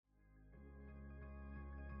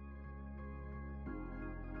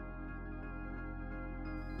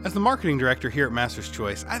As the marketing director here at Master's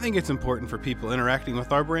Choice, I think it's important for people interacting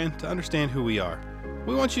with our brand to understand who we are.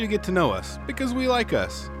 We want you to get to know us because we like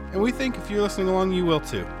us, and we think if you're listening along, you will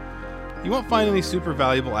too. You won't find any super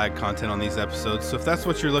valuable ad content on these episodes, so if that's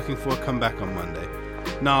what you're looking for, come back on Monday.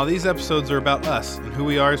 No, these episodes are about us and who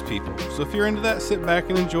we are as people, so if you're into that, sit back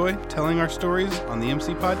and enjoy telling our stories on the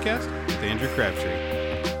MC Podcast with Andrew Crabtree.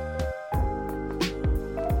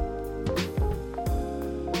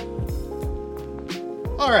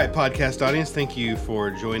 All right, podcast audience, thank you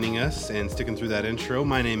for joining us and sticking through that intro.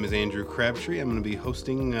 My name is Andrew Crabtree. I'm going to be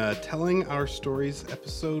hosting Telling Our Stories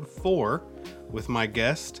episode 4 with my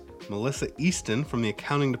guest, Melissa Easton from the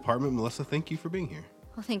accounting department. Melissa, thank you for being here.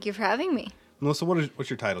 Well, thank you for having me. Melissa, what's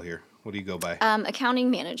your title here? What do you go by? Accounting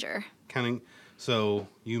manager. Accounting. So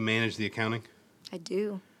you manage the accounting? I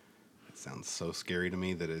do. It sounds so scary to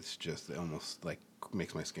me that it almost like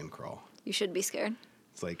makes my skin crawl. You should be scared.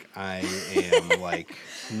 It's like I am like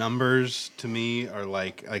numbers to me are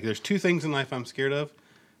like there's two things in life I'm scared of,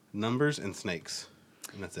 numbers and snakes,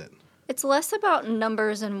 and that's it. It's less about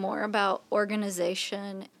numbers and more about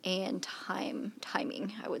organization and timing,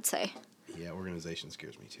 I would say. Yeah, organization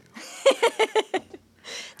scares me too.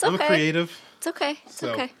 It's okay. I'm a creative. It's okay. It's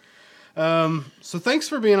okay. So thanks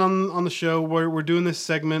for being on the show. We're doing this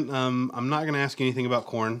segment. I'm not going to ask you anything about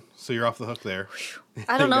corn, so you're off the hook there.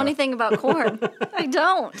 I don't know anything about corn. I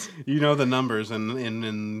don't. You know the numbers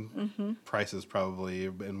and prices probably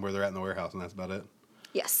and where they're at in the warehouse, and that's about it?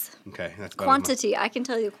 Yes. Okay. That's about quantity. I can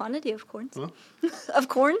tell you the quantity of corns. Well, of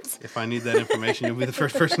corns? If I need that information, you'll be the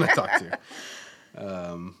first person I talk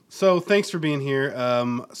to. So thanks for being here.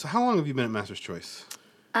 So how long have you been at Master's Choice?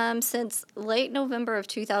 Since late November of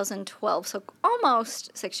 2012, so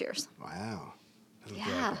almost 6 years. Wow. Doesn't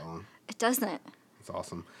feel like that long. It doesn't. That's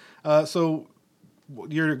awesome. So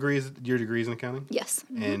your degrees in accounting? Yes.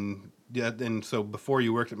 Mm-hmm. And so before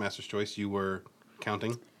you worked at Master's Choice, you were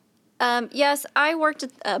accounting? Yes, I worked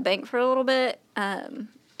at a bank for a little bit, and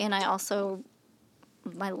I also,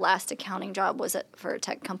 my last accounting job was for a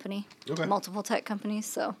tech company, multiple tech companies,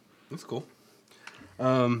 so. That's cool.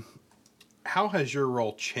 How has your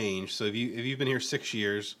role changed? So if you've been here 6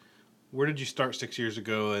 years, where did you start 6 years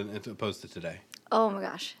ago and opposed to today? Oh my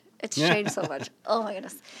gosh, it's changed so much. Oh my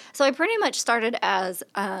goodness. So I pretty much started as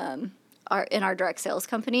in our direct sales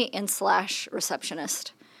company and /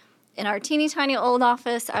 receptionist. In our teeny tiny old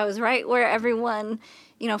office, I was right where everyone,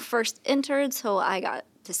 first entered, so I got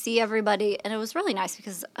to see everybody, and it was really nice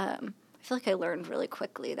because I feel like I learned really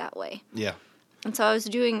quickly that way. Yeah. And so I was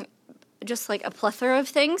doing just like a plethora of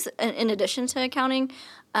things in addition to accounting.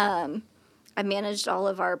 I managed all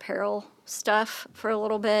of our apparel stuff for a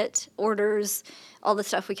little bit, orders, all the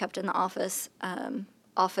stuff we kept in the office,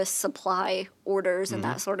 office supply orders and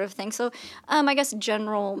that sort of thing. So I guess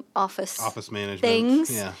general office management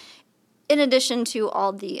things. Yeah. In addition to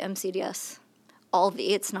all the MCDS,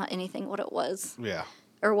 it's not anything what it was. Yeah.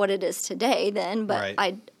 Or what it is today then, but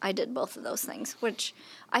right. I did both of those things, which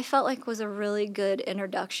I felt like was a really good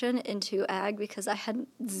introduction into ag because I had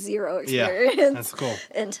zero experience that's cool.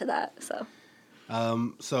 into that.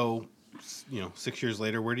 So, 6 years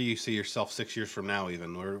later, where do you see yourself 6 years from now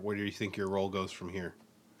even? Where do you think your role goes from here?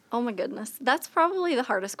 Oh my goodness. That's probably the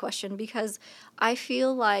hardest question because I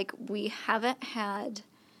feel like we haven't had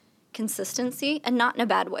consistency, and not in a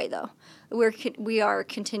bad way though. We are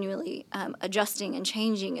continually adjusting and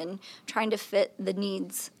changing and trying to fit the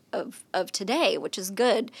needs of today, which is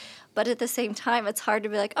good. But at the same time, it's hard to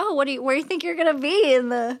be like, oh, where do you think you're gonna be in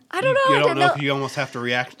the? I don't know. You don't know if you almost have to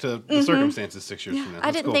react to the circumstances 6 years from now.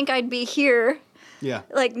 I didn't think I'd be here. Yeah.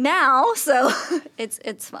 Like now, so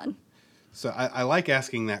it's fun. So I like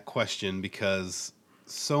asking that question because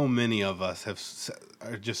so many of us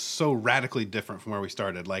are just so radically different from where we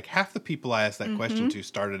started. Like half the people I asked that question to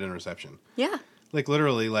started in reception. Yeah. Like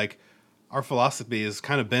literally, like our philosophy has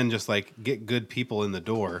kind of been just like get good people in the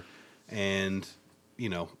door and,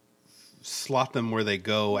 slot them where they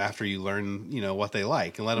go after you learn, what they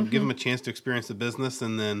like and let them give them a chance to experience the business.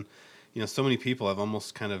 And then, so many people have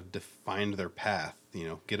almost kind of defined their path,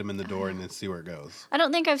 get them in the door and then see where it goes. I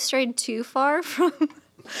don't think I've strayed too far from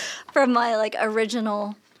my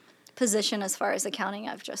original position as far as accounting.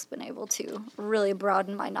 I've just been able to really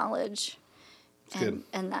broaden my knowledge. That's good.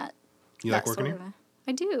 And that. You like working here?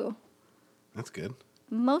 I do. That's good.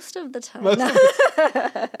 Most of the time. No, you don't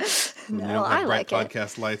have I bright like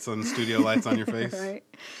podcast lights on, studio lights on your face. Right.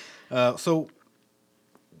 So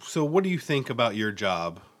what do you think about your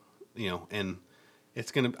job? And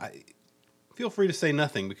it's going to... Feel free to say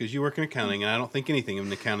nothing because you work in accounting, and I don't think anything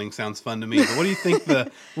in accounting sounds fun to me. But what do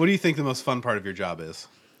you think the most fun part of your job is?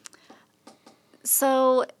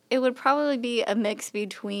 So it would probably be a mix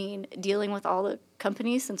between dealing with all the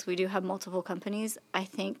companies, since we do have multiple companies. I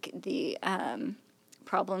think the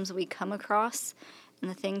problems we come across and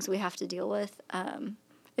the things we have to deal with,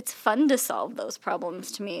 it's fun to solve those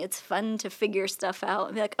problems to me. It's fun to figure stuff out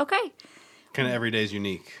and be like, okay. Kind of every day is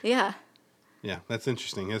unique. Yeah. Yeah, that's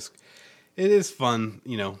interesting. It is fun,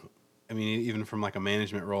 I mean, even from like a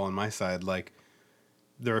management role on my side, like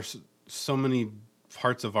there are so many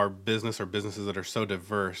parts of our business or businesses that are so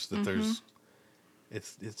diverse that there's,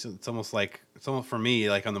 it's almost for me,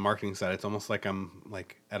 like on the marketing side, it's almost like I'm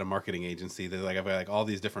like at a marketing agency. That like I've got like all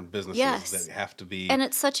these different businesses that have to be, and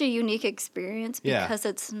it's such a unique experience because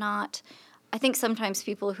it's not. I think sometimes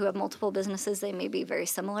people who have multiple businesses, they may be very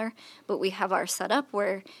similar, but we have our setup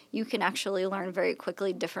where you can actually learn very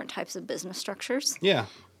quickly different types of business structures. Yeah.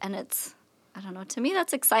 And it's, I don't know, to me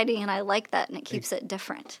that's exciting, and I like that, and it keeps it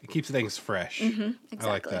different. It keeps things fresh. Exactly. I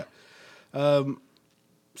like that.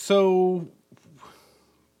 So,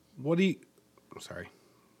 what do you, I'm sorry,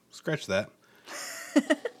 scratch that.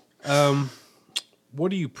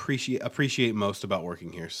 What do you appreciate most about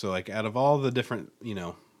working here? So, like, out of all the different,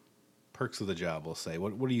 perks of the job, we'll say,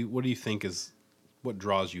 what do you think is what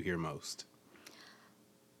draws you here most?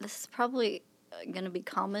 This is probably going to be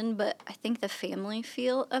common, but I think the family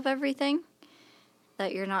feel of everything,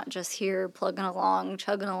 that you're not just here plugging along,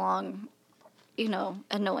 chugging along,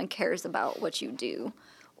 and no one cares about what you do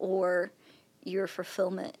or your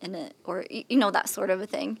fulfillment in it, or that sort of a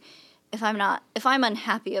thing. If I'm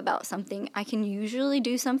unhappy about something, I can usually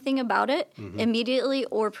do something about it immediately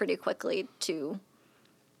or pretty quickly to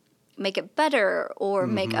make it better or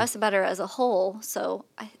make us better as a whole. So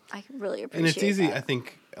I really appreciate it. And it's easy, that. I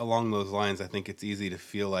think, along those lines, I think it's easy to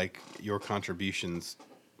feel like your contributions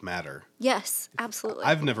matter. Yes, absolutely.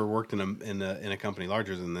 I've never worked in a company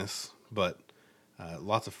larger than this, but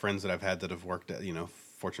lots of friends that I've had that have worked at,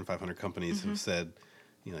 Fortune 500 companies have said,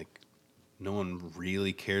 like, no one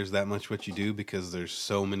really cares that much what you do because there's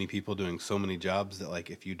so many people doing so many jobs that, like,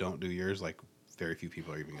 if you don't do yours, like, very few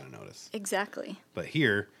people are even going to notice. Exactly. But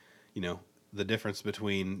here, the difference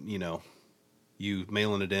between, you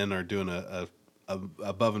mailing it in or doing a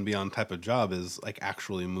above and beyond type of job is like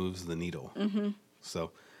actually moves the needle.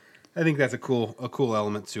 So I think that's a cool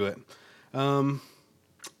element to it.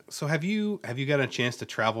 So have you gotten a chance to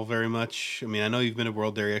travel very much? I mean, I know you've been to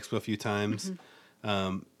World Dairy Expo a few times.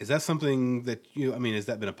 Is that something that has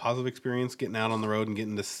that been a positive experience, getting out on the road and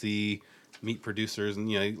getting to meet producers? And,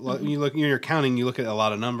 when you're counting, you look at a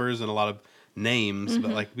lot of numbers and a lot of names,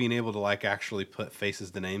 but like being able to like actually put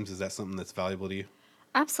faces to names, is that something that's valuable to you?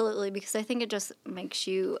 Absolutely, because I think it just makes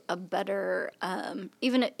you a better,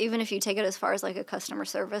 even if you take it as far as like a customer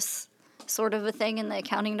service sort of a thing in the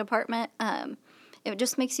accounting department, it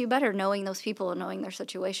just makes you better knowing those people and knowing their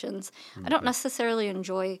situations. I don't necessarily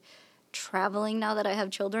enjoy traveling now that I have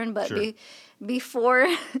children, but Sure. before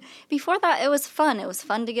that, it was fun. It was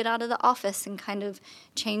fun to get out of the office and kind of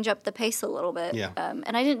change up the pace a little bit. Yeah.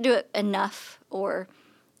 And I didn't do it enough or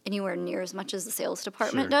anywhere near as much as the sales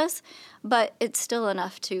department Sure. does, but it's still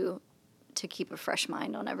enough to keep a fresh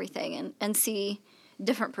mind on everything and see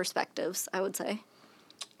different perspectives, I would say.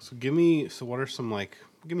 So give me a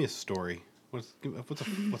story. What's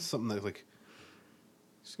something that like,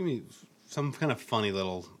 just give me some kind of funny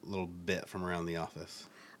little bit from around the office.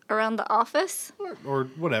 Around the office? Or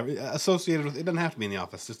whatever, associated with, it doesn't have to be in the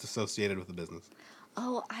office, just associated with the business.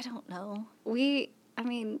 Oh, I don't know. We're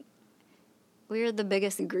the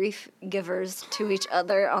biggest grief givers to each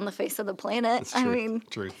other on the face of the planet. That's true.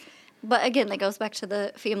 Truth. But again, that goes back to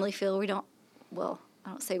the family feel. I don't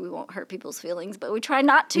say we won't hurt people's feelings, but we try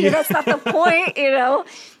not to. Yeah. That's not the point,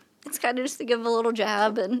 It's kind of just to give a little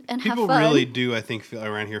jab and have fun. People really do, I think,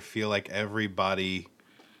 around here feel like everybody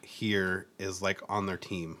here is like on their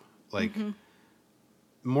team. Like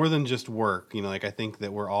more than just work, like I think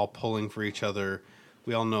that we're all pulling for each other.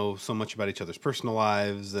 We all know so much about each other's personal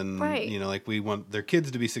lives and, right. Like we want their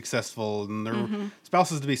kids to be successful and their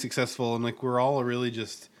spouses to be successful. And like, we're all really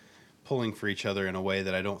just pulling for each other in a way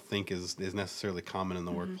that I don't think is necessarily common in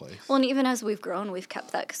the workplace. Well, and even as we've grown, we've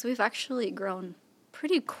kept that because we've actually grown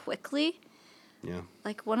pretty quickly. Yeah.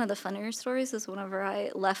 Like one of the funnier stories is whenever I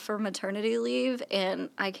left for maternity leave and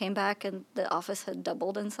I came back and the office had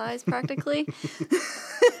doubled in size practically.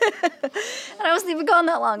 And I wasn't even gone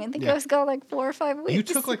that long. I think I was gone like 4 or 5 weeks. You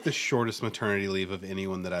took like the shortest maternity leave of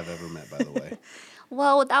anyone that I've ever met, by the way.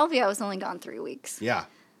 Well, with Alvia, I was only gone 3 weeks. Yeah.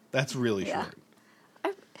 That's really short.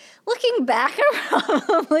 Looking back, I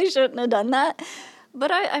probably shouldn't have done that.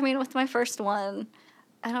 But I mean, with my first one,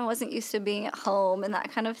 and I wasn't used to being at home and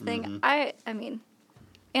that kind of thing.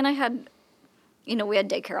 And I had we had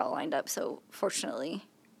daycare all lined up, so fortunately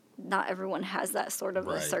not everyone has that sort of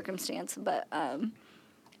a circumstance, but I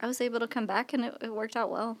was able to come back, and it worked out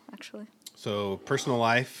well, actually. So, personal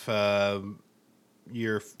life,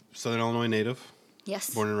 you're Southern Illinois native.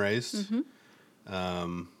 Yes. Born and raised.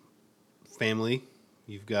 Mm-hmm. Family,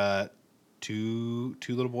 you've got two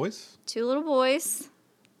little boys? 2 little boys.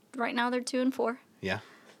 Right now they're 2 and 4. Yeah,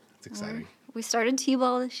 that's exciting. We started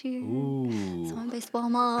T-ball this year. Ooh. So I'm a baseball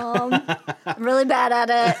mom. I'm really bad at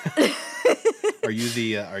it. Are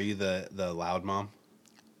you the loud mom?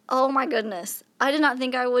 Oh my goodness. I did not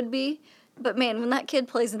think I would be, but man, when that kid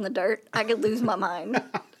plays in the dirt, I could lose my mind.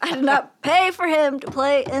 I did not pay for him to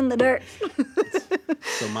play in the dirt.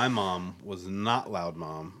 So my mom was not loud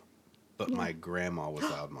mom, but my grandma was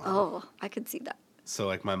loud mom. Oh, I could see that. So,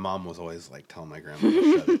 like, my mom was always, like, telling my grandma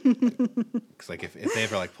to shut it. Because, like, if they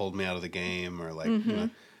ever, like, pulled me out of the game or, like,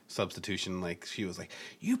 substitution, like, she was like,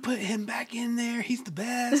 you put him back in there. He's the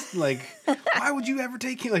best. Like, why would you ever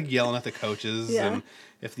take him? Like, yelling at the coaches. Yeah. And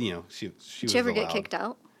if, she was Did you ever get kicked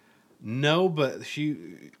out? No, but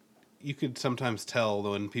you could sometimes tell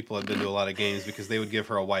when people had been to a lot of games because they would give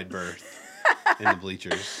her a wide berth in the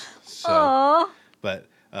bleachers. So, aww. But,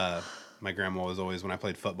 my grandma was always, when I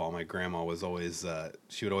played football, my grandma was always,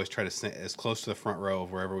 she would always try to sit as close to the front row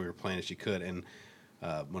of wherever we were playing as she could. And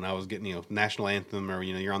when I was getting, national anthem or,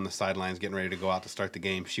 you're on the sidelines getting ready to go out to start the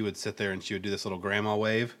game, she would sit there and she would do this little grandma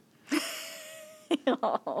wave.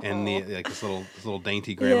 And this little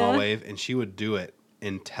dainty grandma wave. And she would do it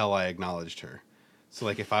until I acknowledged her. So,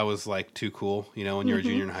 like, if I was, like, too cool, when you're a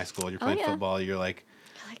junior in high school, you're playing football, you're like,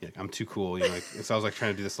 I'm too cool, so I was like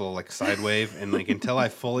trying to do this little like side wave, and like until I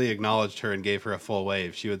fully acknowledged her and gave her a full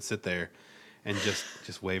wave, she would sit there and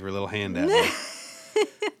just wave her little hand at me.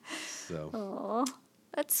 So, oh,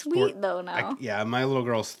 that's sweet though. Now, my little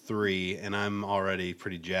girl's 3, and I'm already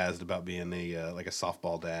pretty jazzed about being a like a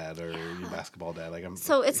softball dad or a basketball dad. Like it's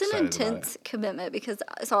an intense commitment because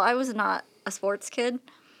I was not a sports kid.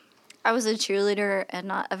 I was a cheerleader and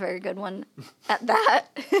not a very good one at that,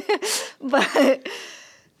 but.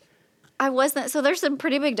 I wasn't. So there's a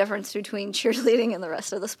pretty big difference between cheerleading and the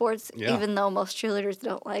rest of the sports, even though most cheerleaders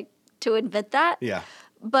don't like to admit that. Yeah.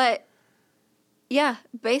 But,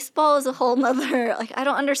 baseball is a whole nother, like, I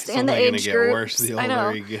don't understand the age get groups. Worse the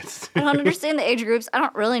older he gets. I don't understand the age groups. I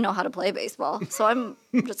don't really know how to play baseball. So I'm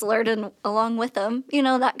just learning along with them,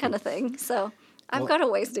 that kind of thing. So I've got a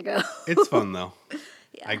ways to go. It's fun, though.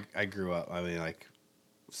 Yeah. I grew up, like,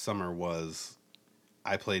 summer was,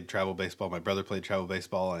 I played travel baseball. My brother played travel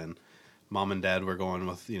baseball, and Mom and Dad were going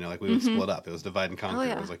with, like we would split up. It was divide and conquer.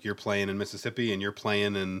 It was like you're playing in Mississippi and you're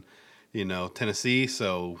playing in, Tennessee.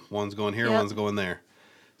 So one's going here, one's going there.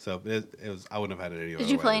 So it was. I wouldn't have had it any other way.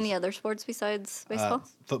 Did you play any other sports besides baseball?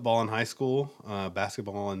 Football in high school,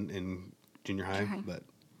 basketball in junior high. But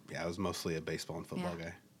I was mostly a baseball and football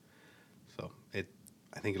guy. So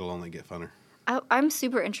I think it'll only get funner. I'm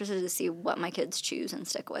super interested to see what my kids choose and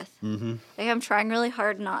stick with. Mm-hmm. Like, I'm trying really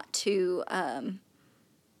hard not to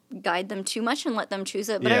guide them too much and let them choose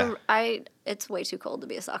it. But it's way too cold to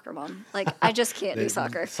be a soccer mom. Like, I just can't do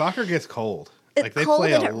soccer. Soccer gets cold. It's like, they cold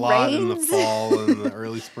play a lot rains. in the fall and the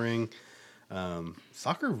early spring.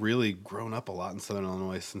 Soccer really grown up a lot in Southern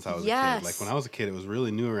Illinois since I was a kid. Like, when I was a kid, it was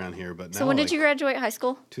really new around here. But now, so when did you graduate high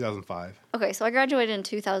school? 2005. Okay, so I graduated in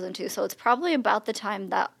 2002. So it's probably about the time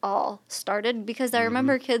that all started, because I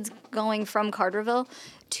remember kids going from Carterville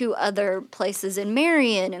to other places in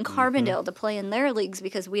Marion and Carbondale to play in their leagues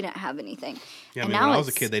because we didn't have anything. Yeah, when I was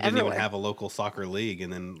a kid, they didn't even have a local soccer league.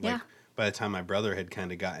 And then, like, by the time my brother had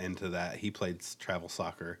kind of got into that, he played travel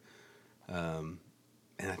soccer.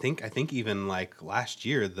 And I think even like last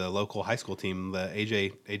year, the local high school team, the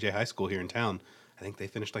AJ High School here in town, I think they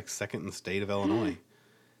finished like second in the state of Illinois.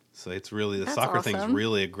 So it's really, the soccer thing's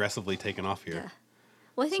really aggressively taken off here. Yeah.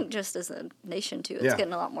 Well, I think just as a nation too, it's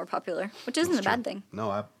getting a lot more popular, which isn't a bad thing.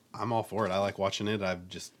 No, I'm all for it. I like watching it.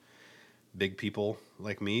 Big people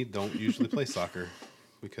like me don't usually play soccer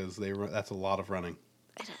because that's a lot of running.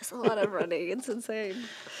 It is a lot of running. It's insane.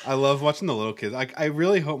 I love watching the little kids. I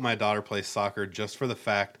really hope my daughter plays soccer just for the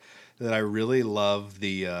fact that I really love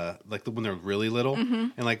when they're really little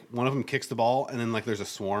and like one of them kicks the ball and then like there's a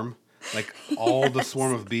swarm. Like all the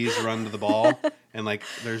swarm of bees run to the ball and like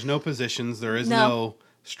there's no positions. There is no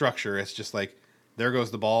structure. It's just like there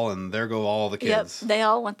goes the ball and there go all the kids. Yep, they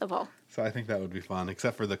all want the ball. So I think that would be fun,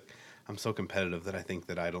 except for I'm so competitive that I think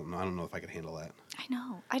that I don't know if I could handle that. I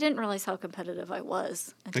know. I didn't realize how competitive I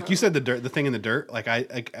was. Like you said, the thing in the dirt. Like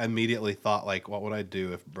I immediately thought, like, what would I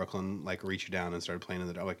do if Brooklyn like reached down and started playing in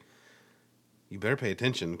the dirt? Like, You better pay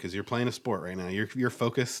attention because you're playing a sport right now. Your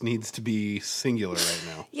focus needs to be singular right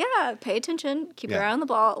now. Yeah, pay attention. Keep your eye on the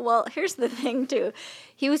ball. Well, here's the thing, too.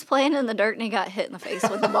 He was playing in the dirt and he got hit in the face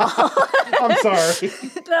with the ball. I'm sorry.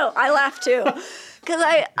 No, I laughed, too. Because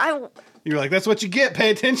I You're like, that's what you get.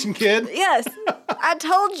 Pay attention, kid. yes, I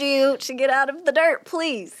told you to get out of the dirt,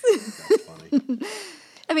 please. That's funny.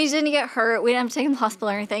 I mean, he didn't get hurt. We didn't have to take him to the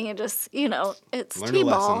hospital or anything. It just, it's Learned a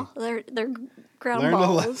T-ball. They're ground Learned a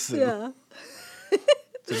balls. lesson. Yeah.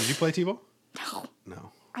 So did you play T-ball? No,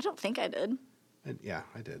 No. I don't think I did. Yeah,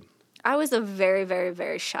 I did. I was a very, very,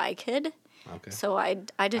 very shy kid. Okay. So I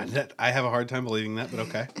didn't. I have a hard time believing that, but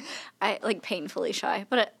okay. I like painfully shy.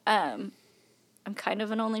 But I'm kind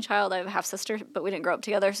of an only child. I have a half sister, but we didn't grow up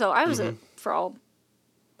together. So I was for all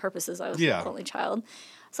purposes, I was the only child.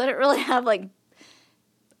 So I didn't really have like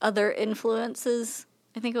other influences.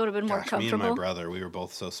 I think it would have been more comfortable. Me and my brother, we were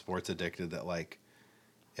both so sports addicted that like,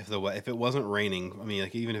 if it wasn't raining, I mean,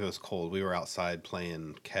 like even if it was cold, we were outside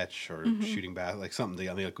playing catch or shooting like something.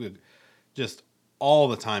 I mean, like we just all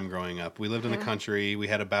the time growing up. We lived in the country. We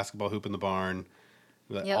had a basketball hoop in the barn.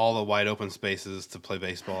 We had all the wide open spaces to play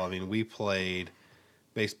baseball. I mean, we played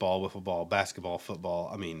baseball, wiffle ball, basketball, football.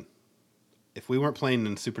 I mean, if we weren't playing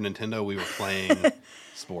in Super Nintendo, we were playing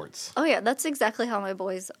sports. Oh, yeah. That's exactly how my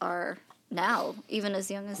boys are now, even as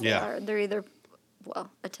young as they are. They're either,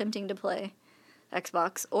 attempting to play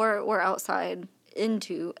Xbox or we're outside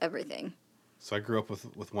into everything. So I grew up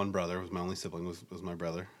with one brother. It was my only sibling was my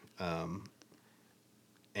brother.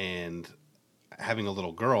 And having a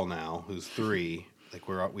little girl now who's 3, like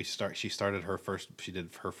she started she did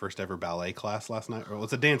her first ever ballet class last night. Or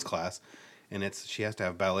it's a dance class. And she has to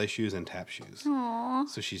have ballet shoes and tap shoes. Aww.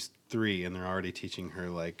 So she's 3, and they're already teaching her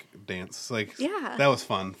like dance. Like that was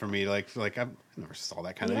fun for me. Like I never saw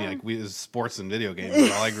that kind of thing. Like it was sports and video games.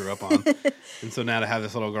 That's all I grew up on. And so now to have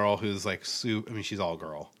this little girl who's like she's all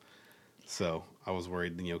girl. So I was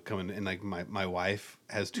worried, coming and like my wife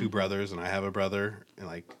has 2 brothers and I have a brother, and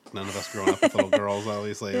like none of us growing up with little girls.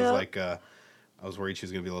 Obviously, it was like. I was worried she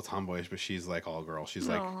was going to be a little tomboyish, but she's like all girl. She's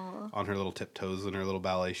like on her little tiptoes in her little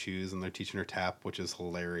ballet shoes, and they're teaching her tap, which is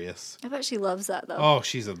hilarious. I bet she loves that, though. Oh,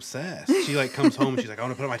 she's obsessed. She like comes home and she's like, I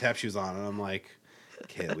want to put my tap shoes on. And I'm like,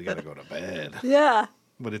 kid, we got to go to bed. Yeah.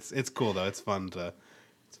 But it's cool, though. It's fun to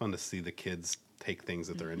see the kids take things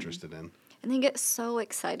that they're interested in. And they get so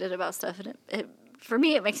excited about stuff. And it for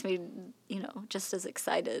me, it makes me, just as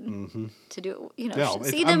excited to do it.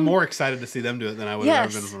 See them. I'm more excited to see them do it than I would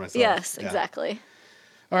have been for myself. Yes, exactly.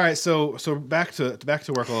 All right, so back to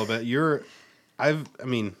work a little bit.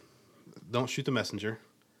 Don't shoot the messenger.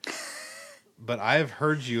 But I've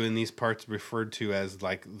heard you in these parts referred to as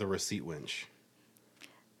like the receipt winch.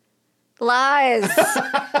 Lies.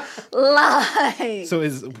 Lies. So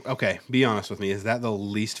be honest with me. Is that the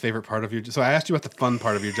least favorite part of your job? So I asked you what the fun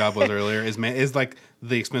part of your job was earlier. Is like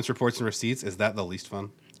the expense reports and receipts, is that the least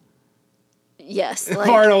fun? Yes.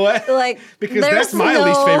 Far and away. Like, because that's my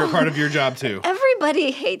least favorite part of your job too.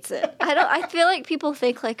 Everybody hates it. I feel like people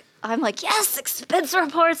think like I'm like, yes, expense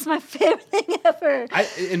reports, my favorite thing ever.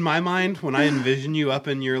 In my mind, when I envision you up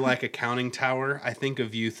in your like accounting tower, I think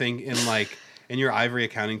of you in your ivory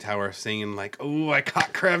accounting tower singing like, oh, I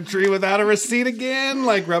caught Crabtree without a receipt again,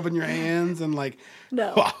 like rubbing your hands and like.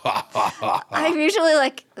 No. I'm usually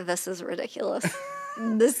like, this is ridiculous.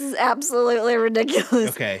 This is absolutely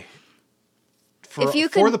ridiculous. Okay. For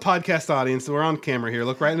the podcast audience, we're on camera here.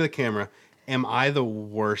 Look right into the camera. Am I the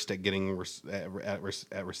worst at getting at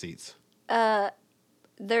receipts?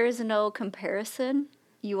 There is no comparison.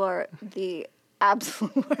 You are the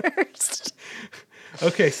absolute worst.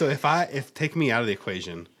 Okay, so if take me out of the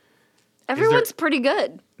equation. Everyone's pretty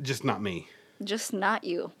good. Just not me. Just not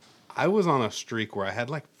you. I was on a streak where I had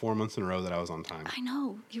like 4 months in a row that I was on time. I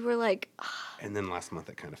know. You were like... And then last month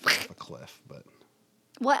it kind of fell off a cliff, but...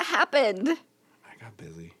 What happened? I got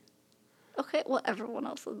busy. Okay, well, everyone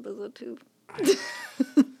else was busy too.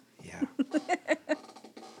 Yeah.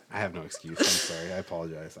 I have no excuse. I'm sorry. I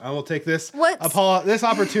apologize. I will take this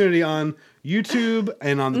opportunity on YouTube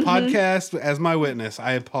and on the podcast as my witness.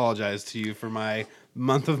 I apologize to you for my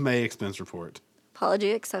month of May expense report.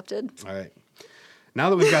 Apology accepted. All right. Now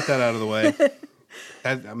that we've got that out of the way,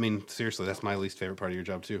 seriously, that's my least favorite part of your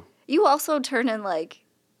job too. You also turn in like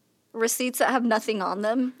receipts that have nothing on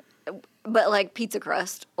them, but like pizza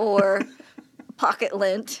crust or pocket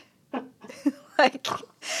lint.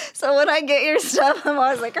 So when I get your stuff, I'm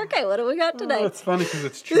always like, okay, what do we got today? Oh, it's funny because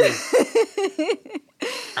it's true.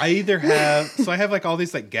 I have like all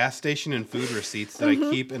these like gas station and food receipts that I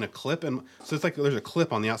keep in a clip, and so it's like there's a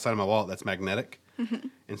clip on the outside of my wallet that's magnetic,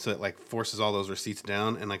 and so it like forces all those receipts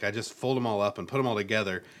down, and like I just fold them all up and put them all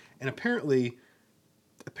together, and apparently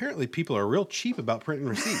apparently people are real cheap about printing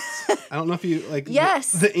receipts. I don't know if you like.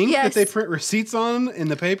 Yes, the ink yes. that they print receipts on in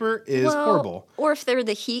the paper is horrible. Or if they're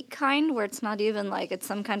the heat kind, where it's not even like it's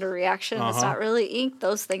some kind of reaction, it's not really ink.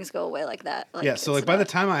 Those things go away like that. Like, yeah, so like by the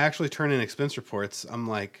time I actually turn in expense reports, I'm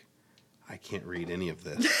like, I can't read any of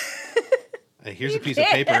this. Here's a piece of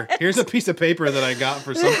paper. Here's a piece of paper that I got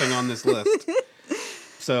for something on this list.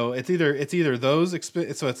 So it's either those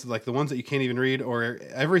so it's like the ones that you can't even read, or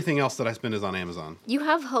everything else that I spend is on Amazon. You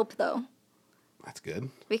have hope though. That's good.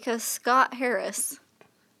 Because Scott Harris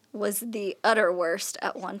was the utter worst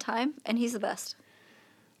at one time, and he's the best.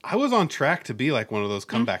 I was on track to be like one of those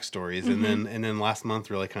comeback stories, and then last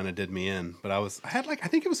month really kind of did me in. But I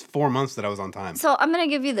think it was 4 months that I was on time. So I'm gonna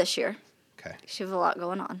give you this year. Okay. You have a lot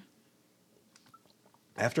going on.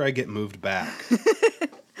 After I get moved back,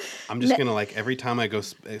 I'm just gonna like every time I go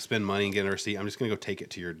spend money and get a receipt, I'm just gonna go take it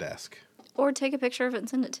to your desk. Or take a picture of it and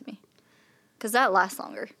send it to me, because that lasts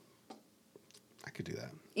longer. I could do that.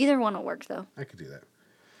 Either one will work though. I could do that.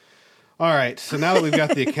 All right. So now that we've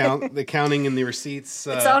got the accounting and the receipts,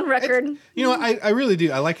 it's on record. You know, I really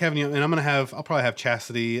do. I like having you, and I'll probably have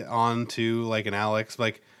Chastity on too, like an Alex.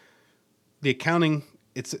 Like the accounting,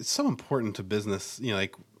 it's so important to business. You know,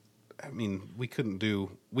 like I mean, we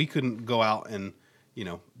couldn't go out and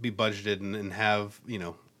be budgeted and have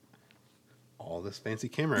all this fancy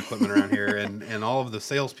camera equipment around here and all of the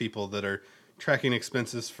salespeople that are tracking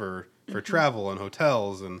expenses for travel and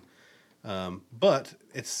hotels and but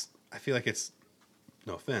I feel like it's,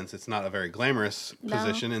 no offense, it's not a very glamorous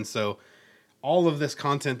position, and so all of this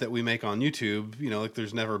content that we make on YouTube, like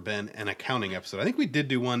there's never been an accounting episode. I think we did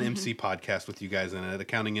do one MC podcast with you guys in it,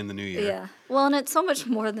 Accounting in the New Year. Yeah. Well, and it's so much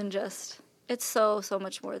more than just, it's so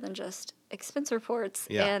much more than just expense reports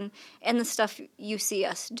and the stuff you see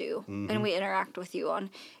us do and we interact with you on.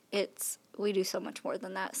 We do so much more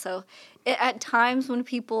than that. So at times when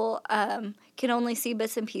people can only see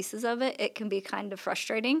bits and pieces of it, it can be kind of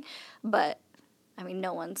frustrating. But, I mean,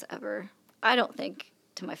 no one's ever, I don't think,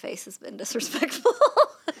 to my face has been disrespectful.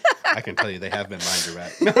 I can tell you they have been behind your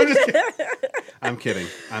back. No, I'm just kidding.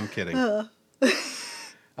 I'm kidding.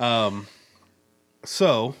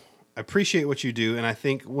 So, I appreciate what you do, and I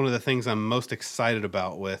think one of the things I'm most excited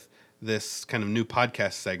about with this kind of new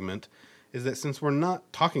podcast segment is that since we're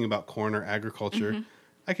not talking about corn or agriculture,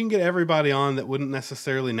 I can get everybody on that wouldn't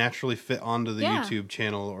necessarily naturally fit onto the YouTube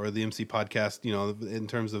channel or the MC podcast, in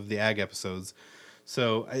terms of the ag episodes.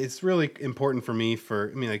 So it's really important for me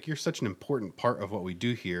you're such an important part of what we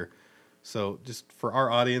do here. So just for our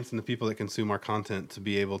audience and the people that consume our content to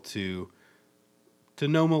be able to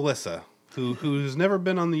know Melissa, who's never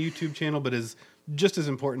been on the YouTube channel, but is just as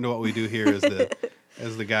important to what we do here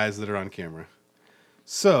as the guys that are on camera.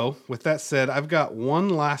 So, with that said, I've got one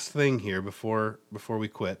last thing here before we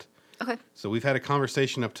quit. Okay. So we've had a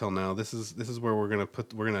conversation up till now. This is where we're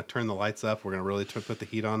gonna turn the lights up. We're gonna really put the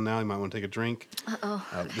heat on now. You might want to take a drink.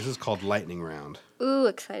 This is called lightning round. Ooh,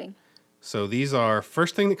 exciting. So these are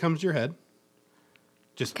first thing that comes to your head.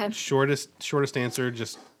 Just shortest answer.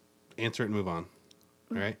 Just answer it and move on.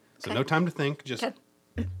 All right. So no time to think. Just all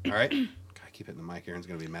right. Gotta keep hitting the mic. Aaron's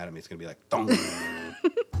gonna be mad at me. It's gonna be like, dong.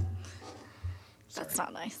 That's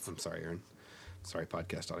not nice. I'm sorry, Aaron. Sorry,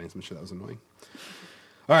 podcast audience. I'm sure that was annoying.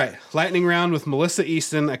 All right, lightning round with Melissa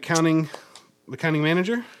Easton, accounting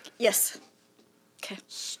manager. Yes. Okay.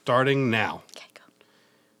 Starting now. Okay, go.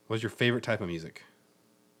 What's your favorite type of music?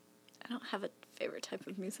 I don't have a favorite type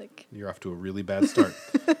of music. You're off to a really bad start.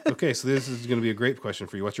 Okay, so this is going to be a great question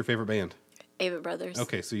for you. What's your favorite band? Avett Brothers.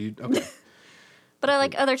 Okay, But I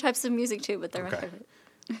like other types of music too, but they're my favorite.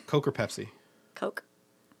 Coke or Pepsi? Coke.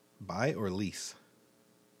 Buy or lease?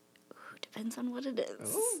 Depends on what it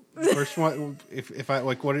is. First one, if I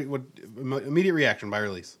like, what immediate reaction? Buy or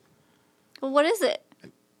lease? Well, what is it?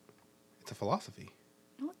 It's a philosophy.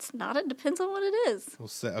 No, it's not. It depends on what it is. We'll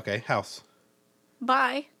say house.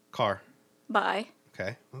 Buy. Car. Buy.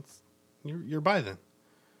 Okay, you're buy then.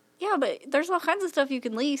 Yeah, but there's all kinds of stuff you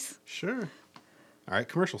can lease. Sure. All right,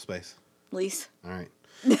 commercial space. Lease. All right.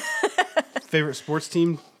 Favorite sports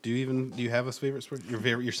team? Do you have a favorite sport?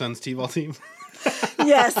 Your son's T-ball team?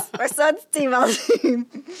 Yes, our son's T-ball team.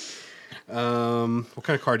 What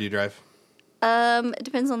kind of car do you drive? It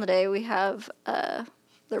depends on the day. We have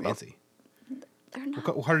they're fancy. They're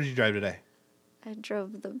not. What car did you drive today? I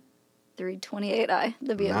drove the 328i,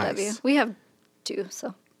 the BMW. Nice. We have two,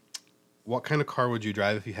 so. What kind of car would you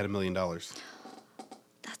drive if you had $1 million?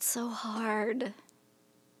 That's so hard.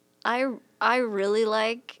 I really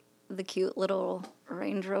like the cute little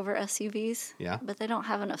Range Rover SUVs. Yeah. But they don't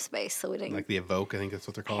have enough space, so we didn't. Like the Evoque, I think that's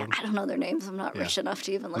what they're called. I don't know their names. I'm not rich enough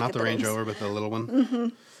to even look Not at the the Range names. Rover, but the little one. Mm-hmm.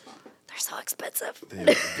 They're so expensive.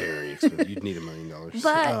 They're very expensive. You'd need $1 million.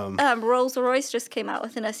 But Rolls-Royce just came out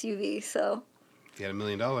with an SUV, so... If you had $1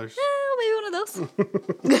 million. Maybe one of those.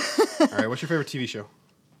 All right, what's your favorite TV show?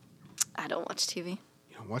 I don't watch TV.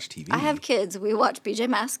 You don't watch TV? I have kids. We watch BJ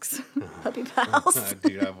Masks, Puppy Pals.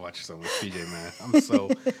 Dude, I've watched so much PJ Masks.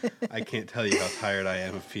 I can't tell you how tired I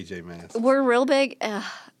am of PJ Masks. We're real big.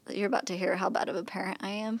 You're about to hear how bad of a parent I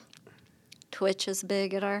am. Twitch is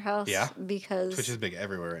big at our house. Yeah? Because Twitch is big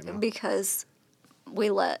everywhere right now. Because we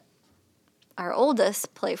let our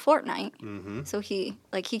oldest play Fortnite. Mm-hmm. So he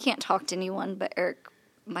can't talk to anyone, but Eric,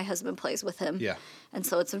 my husband, plays with him. Yeah. And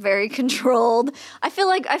so it's very controlled. I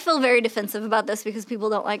feel very defensive about this because people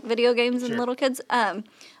don't like video games and little kids.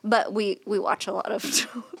 But we watch a lot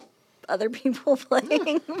of other people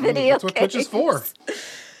playing video games. That's what Twitch is for.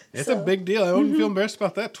 It's a big deal. I wouldn't feel embarrassed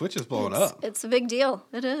about that. Twitch is blowing up. It's a big deal.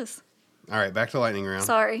 It is. All right, back to lightning round.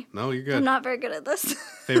 Sorry. No, you're good. I'm not very good at this.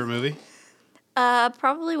 Favorite movie?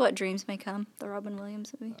 Probably What Dreams May Come, the Robin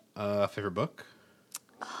Williams movie. Favorite book?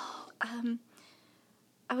 I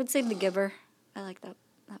would say The Giver. I like that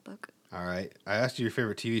book. All right. I asked you your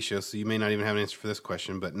favorite TV show, so you may not even have an answer for this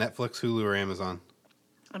question, but Netflix, Hulu, or Amazon?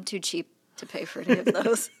 I'm too cheap to pay for any of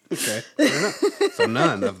those. Okay. Fair enough. So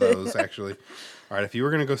none of those, actually. All right. If you were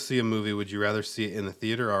going to go see a movie, would you rather see it in the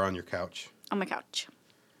theater or on your couch? On my couch.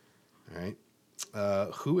 All right.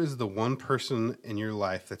 Who is the one person in your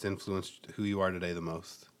life that's influenced who you are today the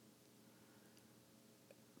most?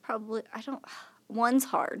 Probably, one's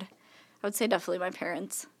hard. I would say definitely my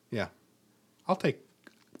parents. Yeah. I'll take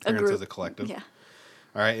parents as a collective. Yeah.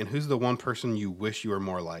 All right. And who's the one person you wish you were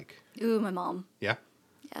more like? Ooh, my mom. Yeah?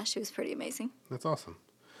 Yeah, she was pretty amazing. That's awesome.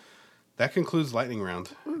 That concludes lightning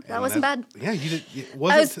round. Ooh, that wasn't bad. Yeah, you did.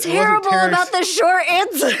 I was terrible about the short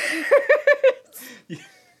answer.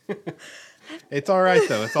 It's all right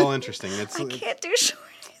though. It's all interesting. I can't do short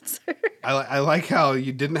answer. I like how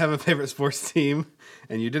you didn't have a favorite sports team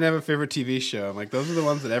and you didn't have a favorite TV show. I'm like, those are the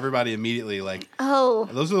ones that everybody immediately like. Oh.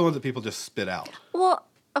 Those are the ones that people just spit out. Well,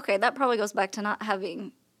 okay, that probably goes back to not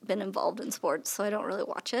having been involved in sports, so I don't really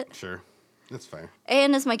watch it. Sure. That's fair.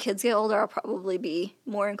 And as my kids get older, I'll probably be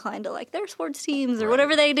more inclined to like their sports teams or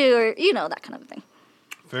whatever they do, or that kind of thing.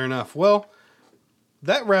 Fair enough. Well,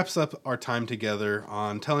 that wraps up our time together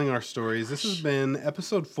on telling our stories. This has been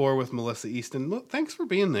episode 4 with Melissa Easton. Look, thanks for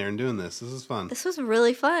being there and doing this. This is fun. This was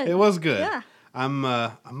really fun. It was good. Yeah. I'm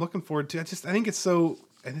looking forward to it. I think it's a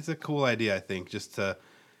cool idea, I think, just to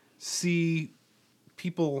see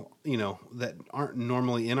people, that aren't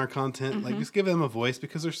normally in our content, Mm-hmm. like just give them a voice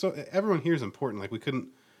because everyone here is important. Like we couldn't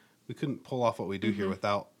pull off what we do here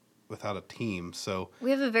without a team. So we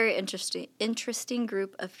have a very interesting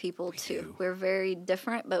group of people too. We're very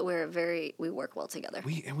different, but we work well together.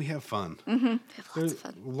 We have fun. Mm-hmm. We have lots of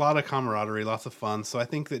fun. A lot of camaraderie, lots of fun. So I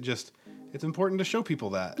think that it's important to show people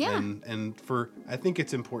that. Yeah. And I think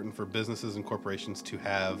it's important for businesses and corporations to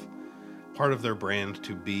have part of their brand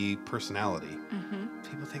to be personality. Mm-hmm.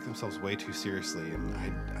 People take themselves way too seriously, and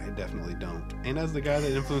I definitely don't. And as the guy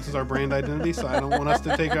that influences our brand identity, so I don't want us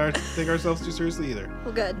to take ourselves too seriously either.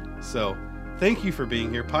 Well, good. So thank you for being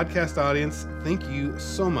here. Podcast audience, thank you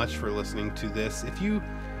so much for listening to this. If you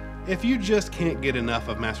just can't get enough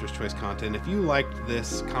of Master's Choice content, if you liked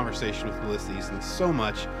this conversation with Melissa Easton so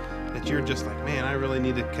much that you're just like, man, I really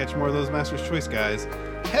need to catch more of those Master's Choice guys,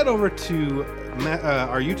 head over to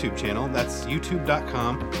our YouTube channel. That's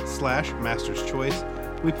youtube.com/Master's Choice.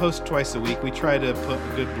 We post twice a week. We try to put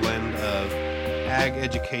a good blend of ag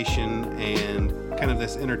education and kind of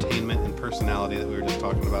this entertainment and personality that we were just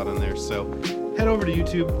talking about in there. So head over to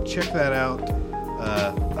YouTube, check that out.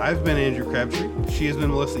 I've been Andrew Crabtree. She has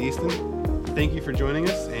been Melissa Easton. Thank you for joining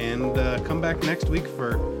us, and come back next week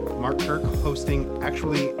for Mark Kirk hosting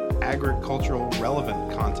actually agricultural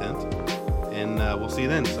relevant content, and we'll see you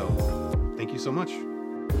then. So thank you so much.